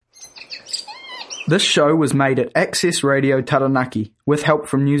This show was made at Access Radio Taranaki with help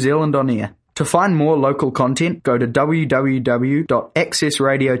from New Zealand On Air. To find more local content, go to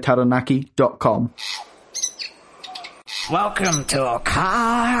www.accessradiotaranaki.com. Welcome to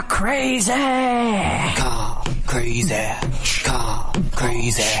Car Crazy. Car Crazy. Car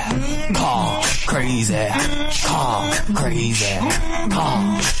Crazy. Car Crazy. Car Crazy.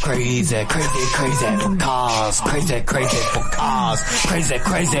 Car Crazy. Crazy, crazy for cars. Crazy, crazy for cars. Crazy,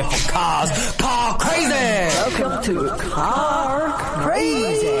 crazy for cars. Car Crazy. Welcome to Car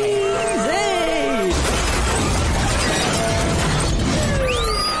Crazy.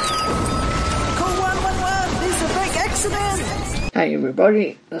 Hey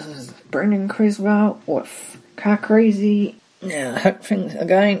everybody, this is Brendan Cresswell with Car Crazy. Now, I hope things are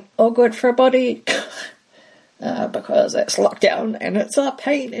going all good for everybody, because it's lockdown and it's a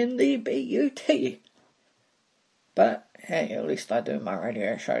pain in the butt. But hey, at least I do my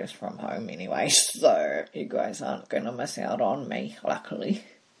radio shows from home anyway, so you guys aren't going to miss out on me, luckily.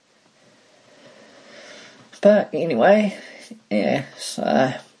 But anyway, yeah,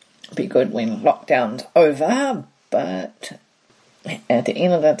 so be good when lockdown's over, but at the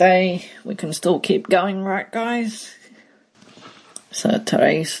end of the day, we can still keep going, right guys? So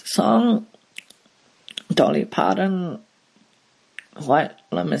today's song, Dolly Parton, White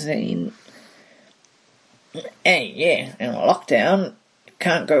Limousine. Hey, yeah, in a lockdown,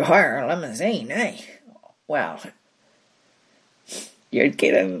 can't go hire a limousine, eh? Well, you'd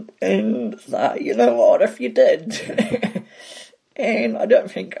get in, so you know what, if you did. And I don't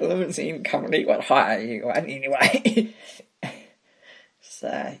think a limousine company would hire you one anyway.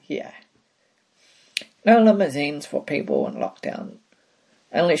 So, yeah. No limousines for people in lockdown.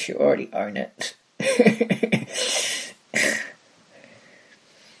 Unless you already own it.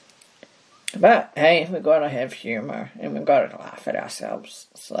 But, hey, we've got to have humour. And we've got to laugh at ourselves.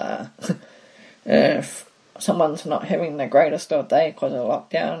 So, if someone's not having the greatest of day because of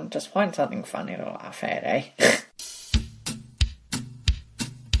lockdown, just find something funny to laugh at, eh?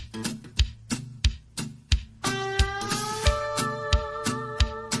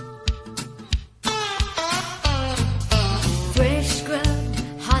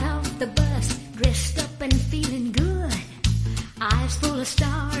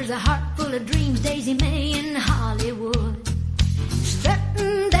 A heart full of dreams, Daisy May in Hollywood.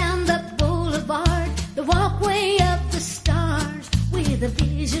 Strutting down the boulevard, the walkway of the stars, with a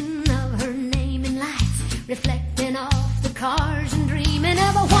vision of her name in lights, reflecting off the cars and dreaming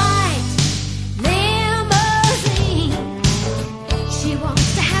of a white limousine. She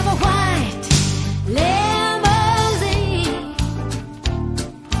wants to have a white limousine.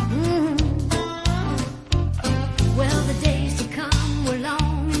 Well, the days to come were long,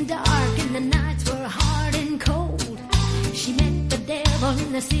 the nights were hard and cold. She met the devil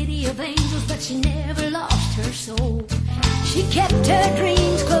in the city of angels, but she never lost her soul. She kept her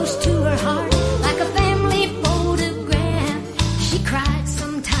dreams close to her heart, like a family photograph. She cried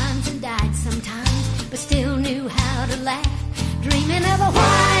sometimes and died sometimes, but still knew how to laugh, dreaming of a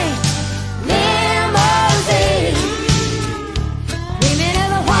white limousine. Dreaming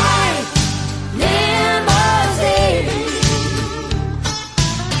of a white limousine.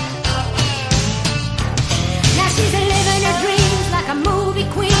 A movie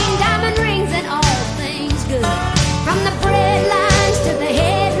queen, diamond rings and all things good. From the bread lines to the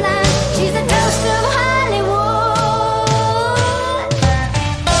headlines, she's a toast of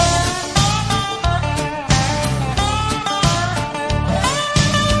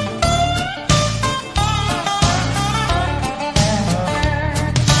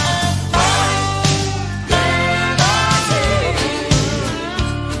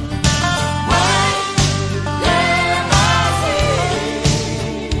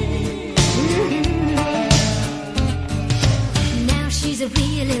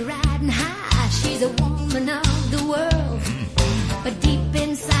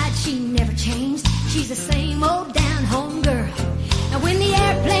the same old down-home girl. Now when the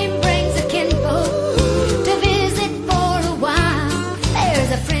airplane brings a kinfolk to visit for a while,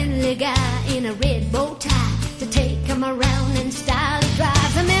 there's a friendly guy in a red bow tie to take him around in style. He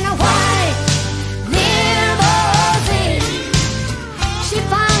drives him in a white limousine. She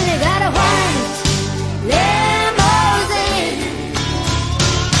finally got a white limousine.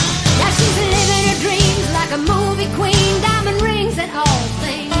 Now she's living her dreams like a movie queen, diamond rings and all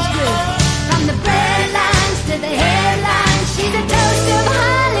things good. From the bread lines to the headlines, she's a toast of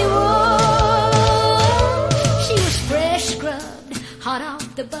Hollywood. She was fresh scrubbed, hot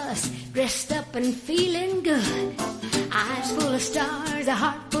off the bus, dressed up and feeling good. Eyes full of stars, a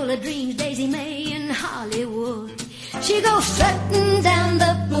heart full of dreams, Daisy May in Hollywood. She goes strutting down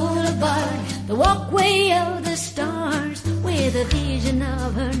the boulevard, the walk with a vision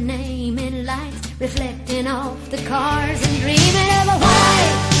of her name in lights reflecting off the cars and dreaming of a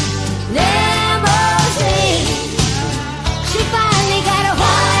white limousine. She finally got a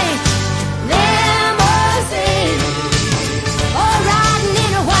white limousine. Oh, riding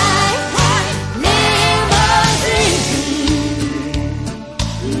in a white limousine.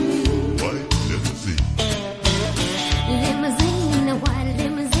 Limousine, a white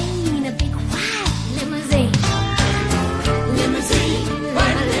limousine, a big white limousine. Limousine,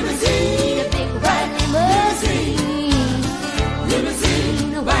 white limousine, a big white limousine.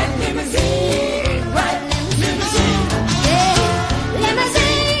 Limousine, a white limousine, big white limousine. Yeah,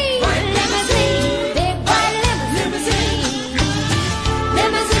 limousine, white limousine, big white limousine.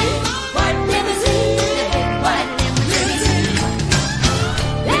 Limousine, white limousine, a big white limousine.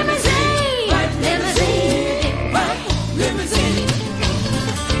 Limousine, white limousine, big white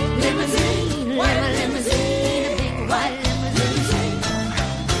limousine. Limousine, white limousine, a big white limousine.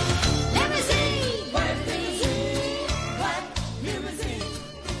 Limousine, white limousine, white limousine.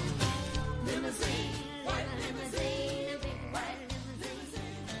 Limousine, white limousine, a big white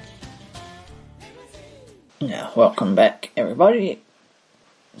limousine. Yeah, welcome back, everybody.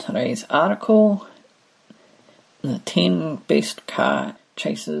 Today's article, the 10 best car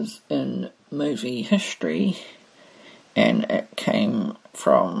chases in movie history, and it came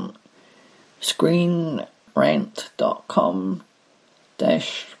from screenrant.com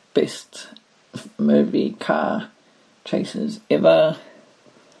 -best movie car chases ever,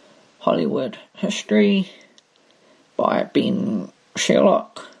 Hollywood history, by Ben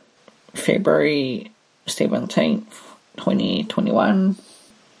Sherlock, February 17th, 2021.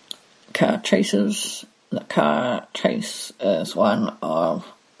 Car chases. The car chase is one of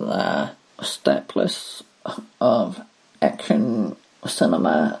the staples of action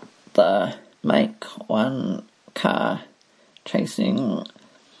cinema. The make one car chasing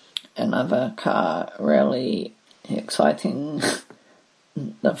another car really exciting.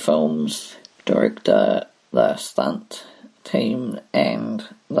 The film's director, the stunt team, and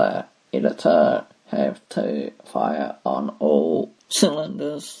the editor have to fire on all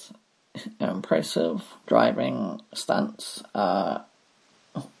cylinders. Impressive driving stunts are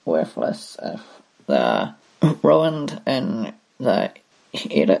worthless if they're ruined in the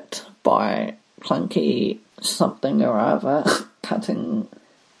edit by clunky something or other, cutting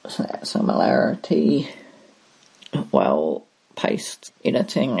similarity, well-paced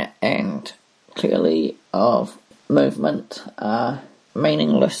editing, and clearly of movement are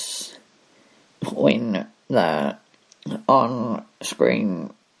meaningless when the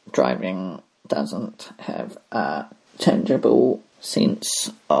on-screen driving doesn't have a tangible sense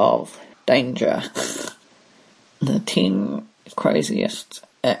of danger. The 10 craziest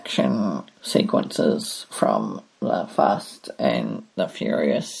action sequences from the Fast and the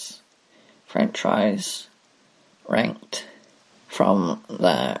Furious franchise, ranked from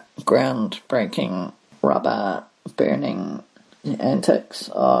the groundbreaking rubber-burning antics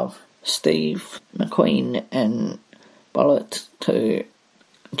of Steve McQueen in Bullet to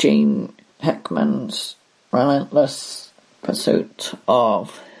Gene Hackman's relentless pursuit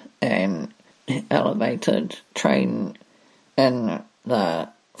of an elevated train in the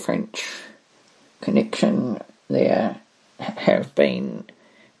French Connection. There have been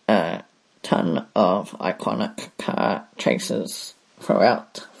a ton of iconic car chases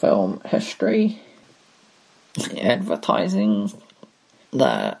throughout film history. Advertising.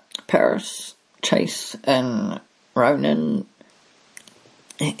 The Paris chase in Ronin,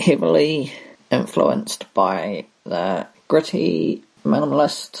 heavily influenced by the gritty,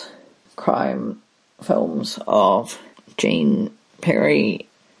 minimalist crime films of Jean Perry,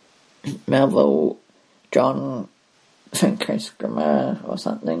 Melville, John Sinclair or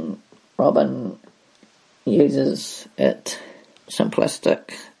something. Robin uses its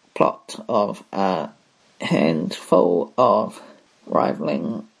simplistic plot of a handful of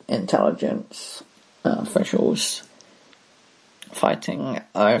rivaling intelligence officials fighting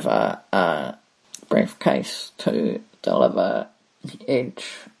over a briefcase to deliver the edge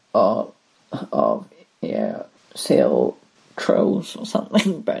of seal trills or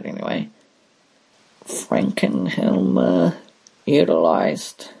something. But anyway, Frankenheimer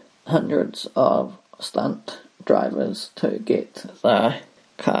utilised hundreds of stunt drivers to get the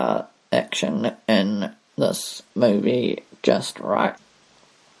car action in this movie just right.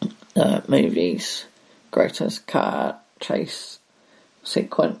 The movie's greatest car chase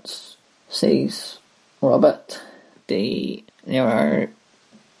sequence sees Robert De Niro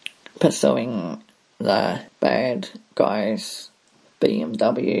pursuing the bad guy's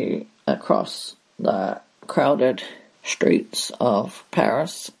BMW across the crowded streets of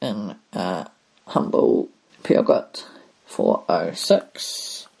Paris in a humble Peugeot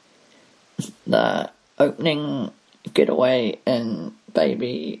 406. The opening getaway in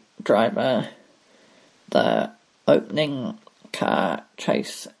Baby Driver. The opening car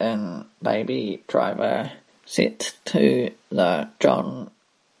chase in Baby Driver, set to the John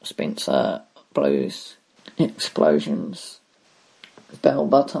Spencer blues. Explosions, bell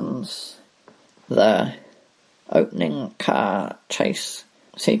bottoms. The opening car chase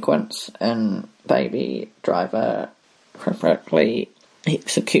sequence in Baby Driver, perfectly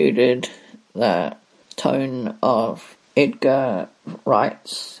executed. The tone of Edgar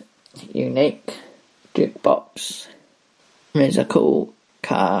Wright's unique jukebox musical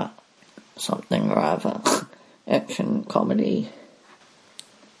car something rather action comedy.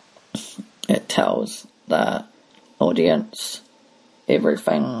 It tells the audience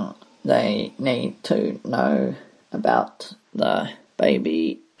everything they need to know about the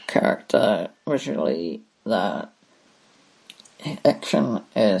baby character visually. The action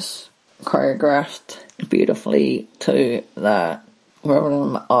is choreographed beautifully to the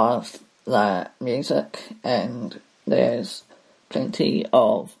rhythm of the music, and there's plenty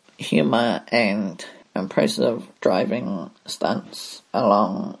of humour and impressive driving stunts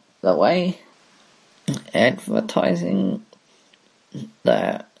along the way. Advertising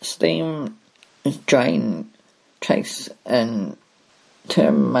the steam train chase in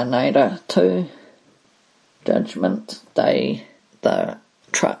Terminator 2, Judgment Day, the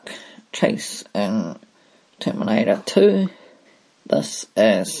truck chase in Terminator 2. This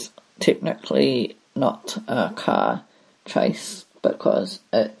is technically not a car chase because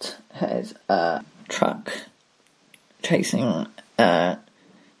it has a truck chasing a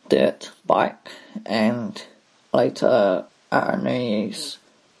dirt bike, and later Arnie's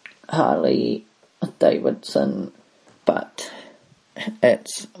Harley Davidson, but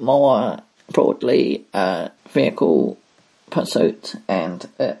it's more broadly a vehicle pursuit, and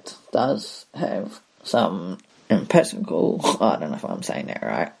it does have some impeccable, I don't know if I'm saying that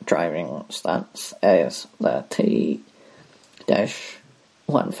right, driving stunts as the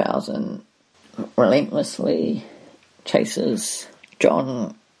T-1000 relentlessly chases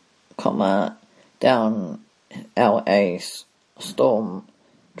John, down LA's storm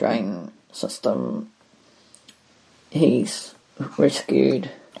drain system. He's rescued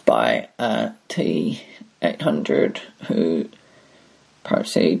by a T-800 who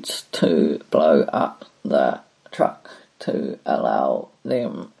proceeds to blow up the truck to allow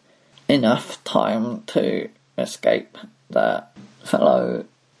them enough time to escape the fellow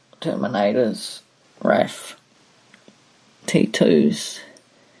Terminator's wrath. T2's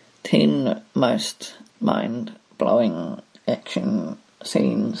 10 most mind-blowing action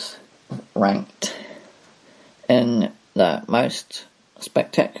scenes, ranked in the most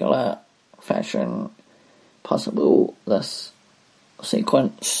spectacular fashion possible. This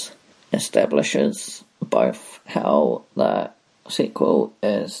sequence establishes both how the sequel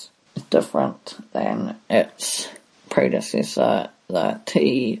is different than its predecessor. The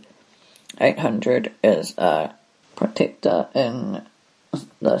T-800 is a protector in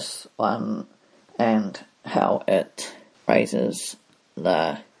this one, and how it raises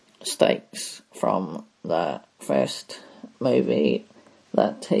the stakes from the first movie.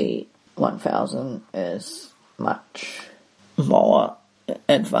 The T-1000 is much more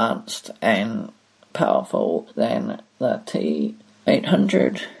advanced and powerful than the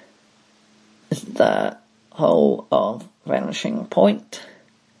T-800. The whole of Vanishing Point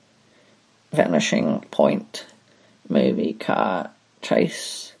movie car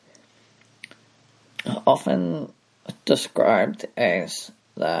chase, often described as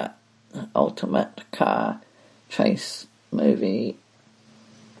the ultimate car chase movie.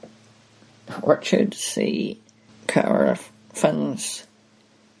 Richard C. Caraffin's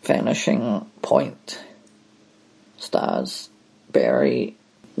Vanishing Point stars Barry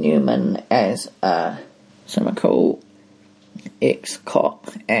Newman as a cynical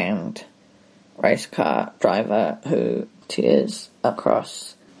ex-cop and race car driver who tears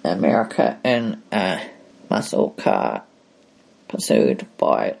across America in a muscle car pursued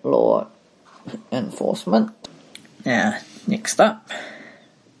by law enforcement. Now, next up,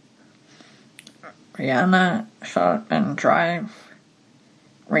 Rihanna Shot and Drive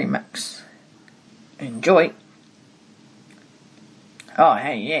remix. Enjoy. Oh,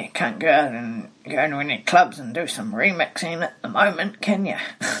 hey, yeah, can't go out and go to any clubs and do some remixing at the moment, can ya?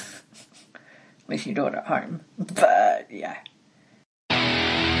 Unless you do it at home. But, yeah.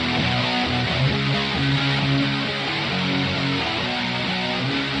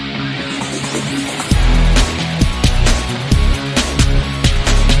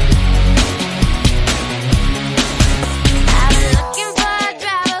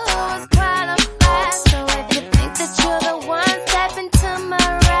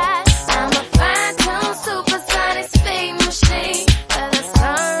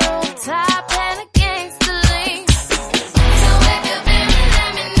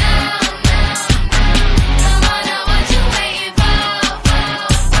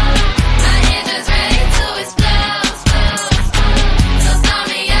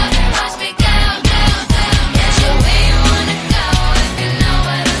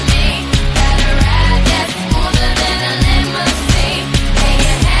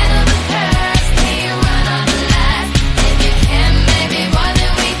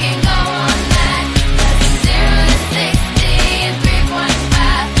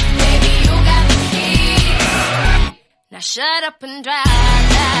 up and drive,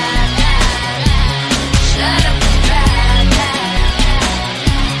 drive, drive, drive. Shut up and drive, drive,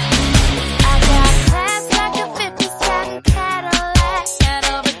 drive. I got class like a 50 satin Cadillac. Got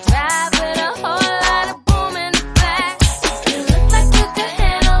overdrive with a whole lot of boom in the back. You look like you could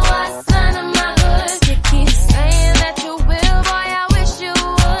handle what's under my hood. You keep saying that you will, boy, I wish you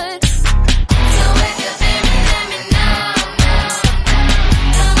would. So if you feel me, let me know, know.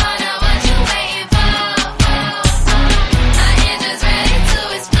 Come on now, what you waiting for? My engine's ready to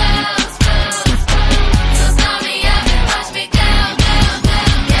explode, explode, explode. So start me up and watch me go, go, go.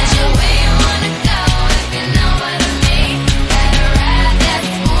 Get you where you wanna go, if you know what I mean. Got a ride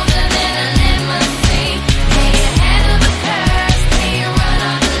that's smoother than a limousine. Can you handle the curves? Can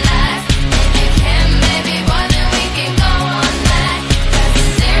you run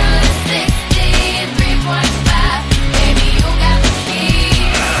all the lights? If you can, baby boy, then we can go all night. Cause it's 0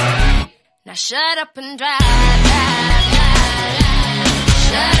 to 60 in 3.5. Baby, you got the key. Now shut up and drive, drive, drive, drive.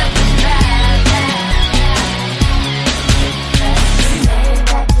 Shut up and drive, drive, drive, drive.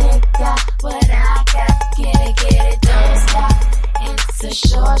 They got what I got. Get it, don't stop. It's a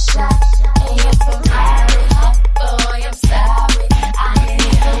short shot. And your Ferrari hot, boy, I'm sorry. I ain't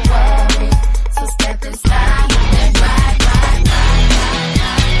even worried. So step inside and ride, ride, ride, ride,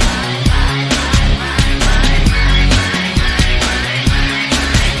 ride, ride, ride, ride, ride, ride, ride, ride.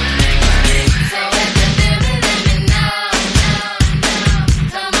 So if you feel me, let me know, know, know.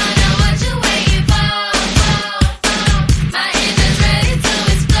 Come on now, what you waiting for? My engine's ready to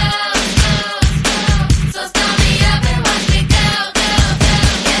explode, explode, explode. So start me up and watch me go, go, go.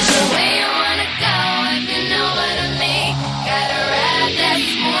 Get you where you wanna go, if you know what I mean. Got a ride that's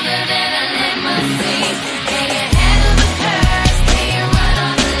smoother than a limousine. Can you handle the curves? Can you run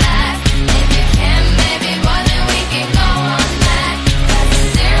all the lights? If you can, baby boy, then we can go all night. Cause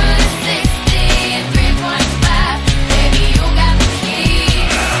it's 0 to 60 in 3.5. Baby, you got the key.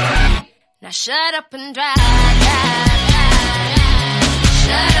 Now shut up and drive, drive, drive, drive.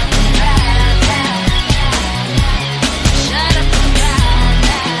 Shut up and drive, drive, drive, drive. Shut up and drive, drive, drive,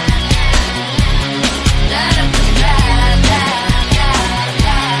 drive. Shut up and drive, drive, drive, drive,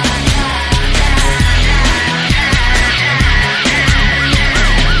 drive.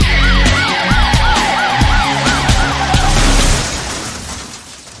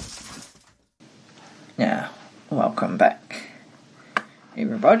 Yeah, welcome back,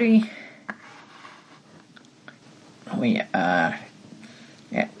 everybody. We are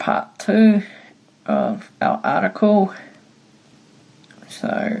at part 2 of our article.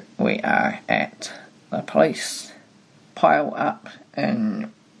 So we are at the police pile up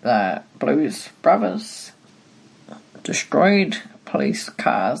in the Blues Brothers. Destroyed police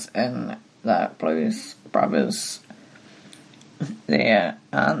cars in the Blues Brothers. There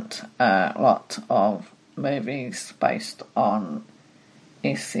aren't a lot of movies based on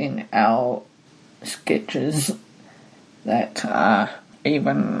SNL sketches that are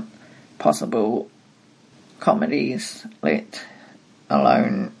even possible comedies, let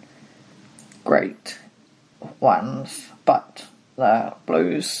alone great ones. But the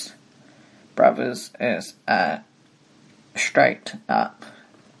Blues Brothers is a straight up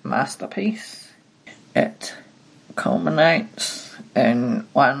masterpiece. It culminates in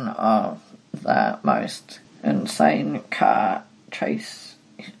one of the most insane car chase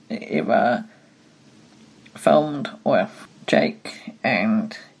ever filmed, with Jake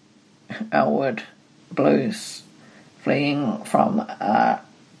and Elwood Blues fleeing from a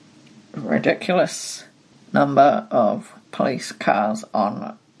ridiculous number of police cars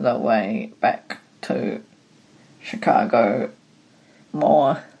on the way back to Chicago.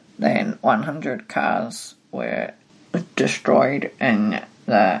 More than 100 cars were destroyed in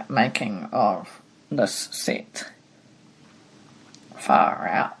the making of this set. Far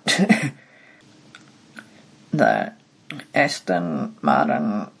out. The Aston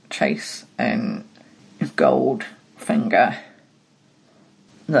Martin chase in Goldfinger,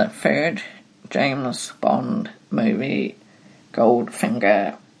 the third James Bond movie,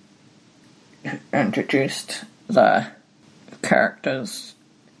 Goldfinger, introduced the characters'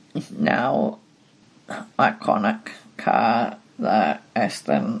 now iconic car, the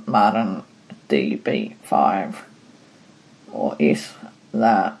Aston Martin DB5 or S.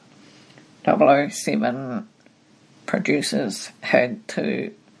 The 007 producers had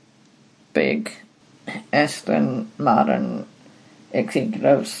to beg Aston Martin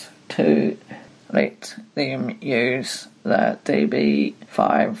executives to let them use the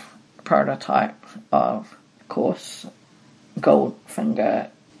DB5 prototype. Of course, Goldfinger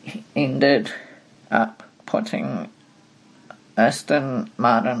ended up putting Aston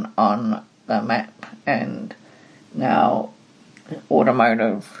Martin on the map, and now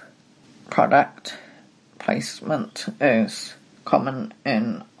automotive product placement is common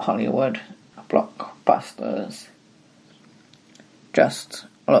in Hollywood blockbusters. Just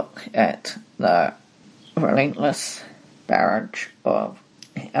look at the relentless barrage of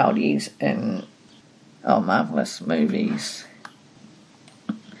Audis in our marvellous movies.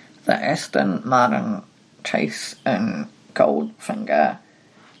 The Aston Martin chase in Goldfinger,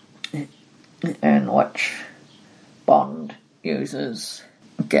 in which Bond uses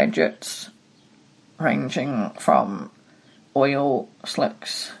gadgets ranging from oil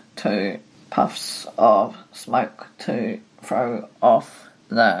slicks to puffs of smoke to throw off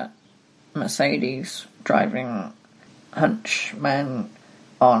the Mercedes driving henchman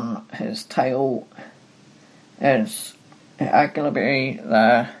on his tail, is arguably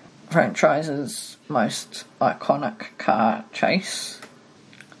the franchise's most iconic car chase.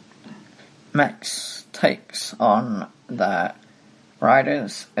 Max takes on the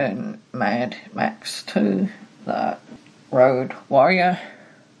riders in Mad Max 2, the Road Warrior,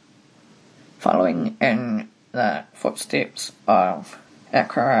 following in the footsteps of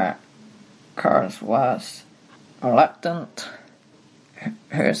Acura Cresswell's Reluctant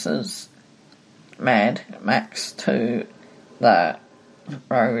versus Mad Max 2, the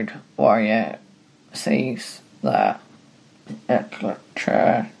Road Warrior sees the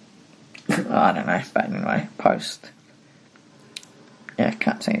Acura, I don't know, but anyway, post. Yeah,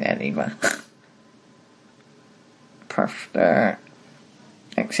 can't say that either. After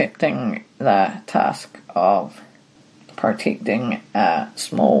accepting the task of protecting a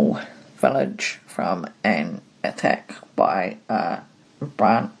small village from an attack by a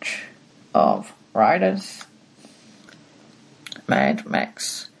branch of riders, Mad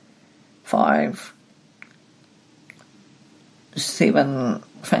Max 5, 7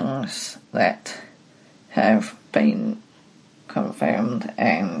 things that have been confirmed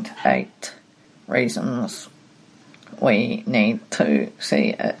and 8 reasons we need to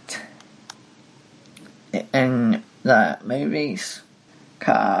see it. In the movie's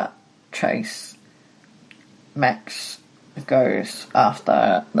car chase, Max goes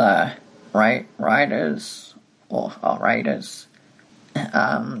after the raiders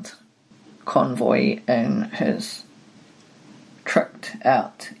armed convoy in his tricked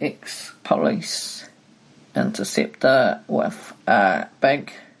out ex-police interceptor with a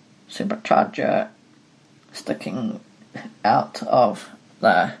big supercharger sticking out of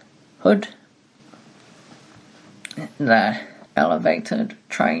the hood. The elevated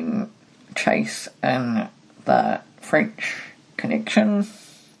train chase in the French Connection,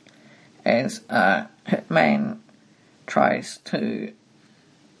 as a hitman tries to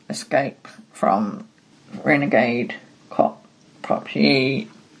escape from renegade cop Papier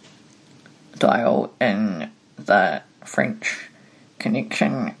Dial in the French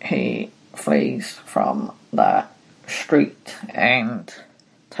Connection. He flees from the street and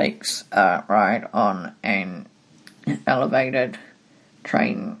takes a ride on an elevated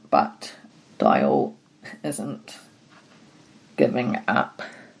train, but Dial isn't giving up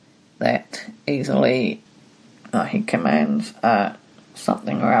that easily. He commands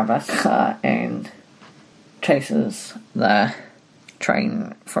something or other car and chases the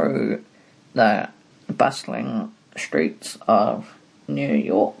train through the bustling streets of New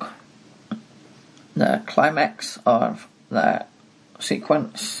York. The climax of the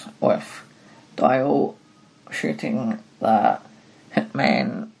sequence, with Dial shooting the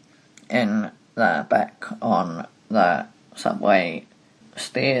hitman in the back on the subway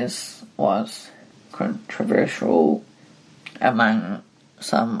stairs, was controversial among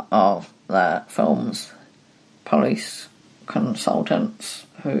some of the film's police consultants,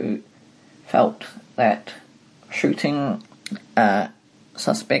 who felt that shooting a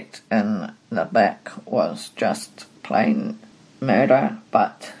suspect in the back was just plain murder.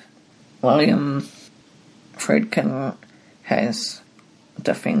 But William Friedkin has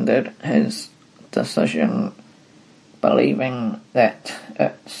defended his decision, believing that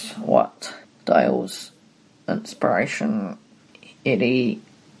it's what Dial's inspiration, Eddie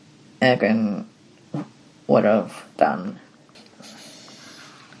Egan, would have done.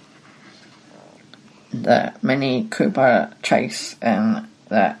 The Mini Cooper chase in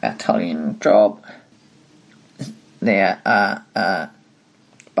the Italian Job. There are a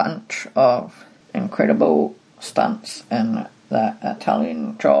bunch of incredible stunts in the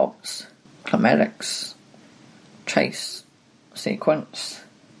Italian Job's climatics chase sequence,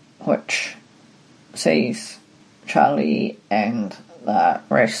 which sees Charlie and the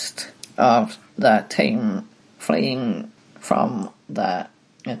rest of the team fleeing from the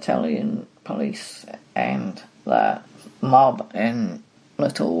Italian police and the mob in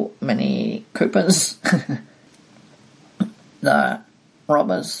little Mini Coopers. The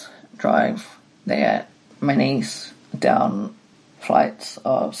robbers drive their minis down flights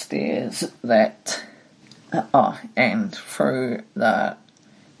of stairs and through the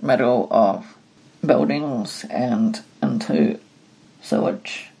middle of buildings and into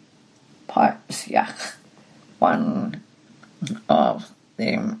sewage pipes. Yuck. One of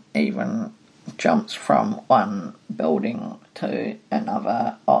them even jumps from one building to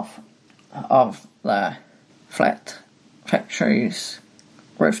another off of the flat factory's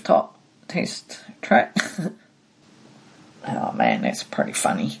rooftop test track. Oh man, that's pretty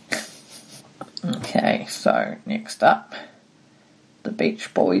funny. Okay, so next up, the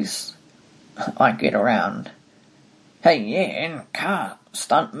Beach Boys, I Get Around. Hey, yeah, in car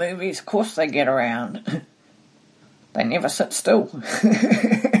stunt movies, of course they get around. They never sit still.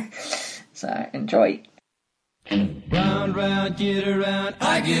 So, enjoy. Round, round, get around,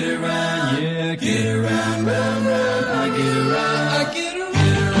 I get around, yeah, get around, round, round, I get around, I get around,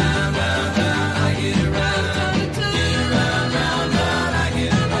 round, round, I get around, get around, round, round, I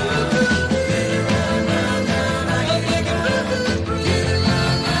get around, get around, round, round, I get around, get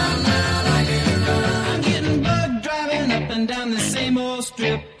around, round, round, I get around. I'm getting bugged driving up and down the same old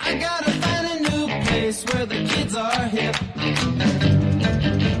strip. I gotta find a new place where the kids are hip.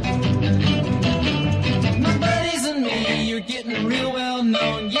 Getting real well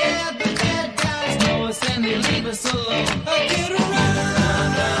known, yeah, the bad guys know us and they leave us alone. I get around,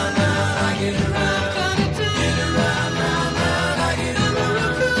 round, round, round, I get around, get around, round, round, I get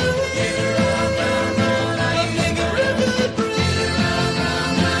around, get around, round, round, I get around, get around,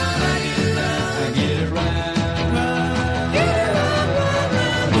 round, round, I get around, I get around, get around, round, round.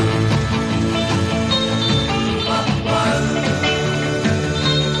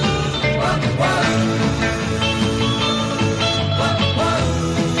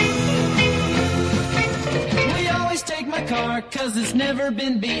 Car, 'cause it's never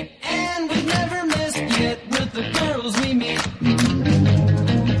been beat, and we've never missed yet with the girls we meet.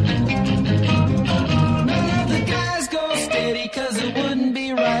 None of the guys go steady, 'cause it wouldn't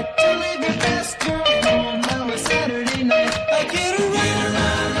be right to leave your best girl home on a Saturday night. I get around,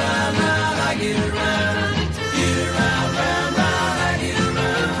 round, round, round, I get around, get around, round, round, I get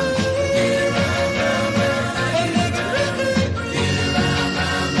around, get around, round, round, I get around, get around,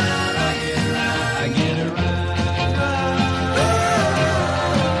 round, round, I get around, I get around.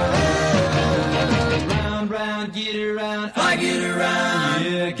 Get around, I get around,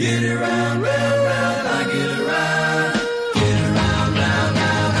 yeah, get around, round, round, I get around, get around, round,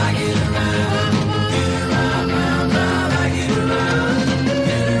 round, I get around, get around, round, round, I get around, get around,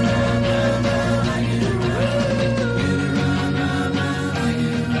 round, round, I get around, get around, round, round, I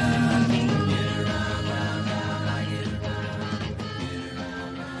get around, get around, round, round, I get around, get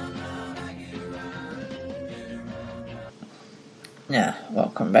around, round, round, I get around. Yeah,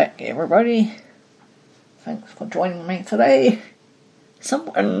 welcome back everybody. Thanks for joining me today.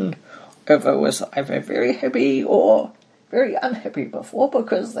 Someone over was either very happy or very unhappy before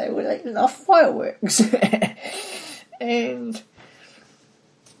because they were letting off fireworks. And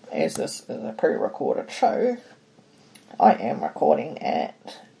as this is a pre-recorded show, I am recording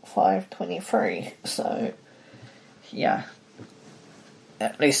at 5:23. So, yeah.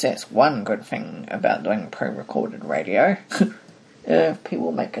 At least that's one good thing about doing pre-recorded radio. If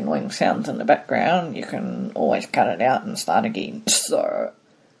people make annoying sounds in the background, you can always cut it out and start again. So,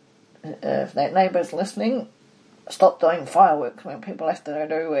 if that neighbour's listening, stop doing fireworks when people have to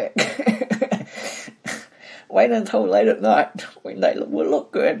do work. Wait until late at night when they will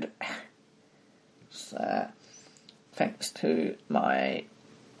look good. So, thanks to my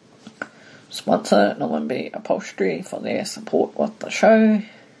sponsor, Normanby Upholstery, for their support with the show.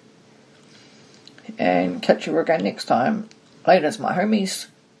 And catch you again next time. Laters, my homies.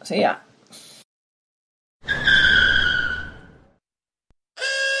 See ya.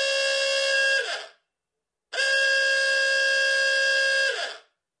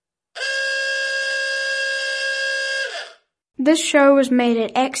 This show was made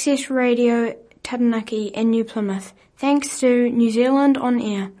at Access Radio Taranaki in New Plymouth, thanks to New Zealand On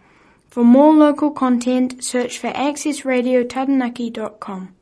Air. For more local content, search for accessradiotaranaki.com.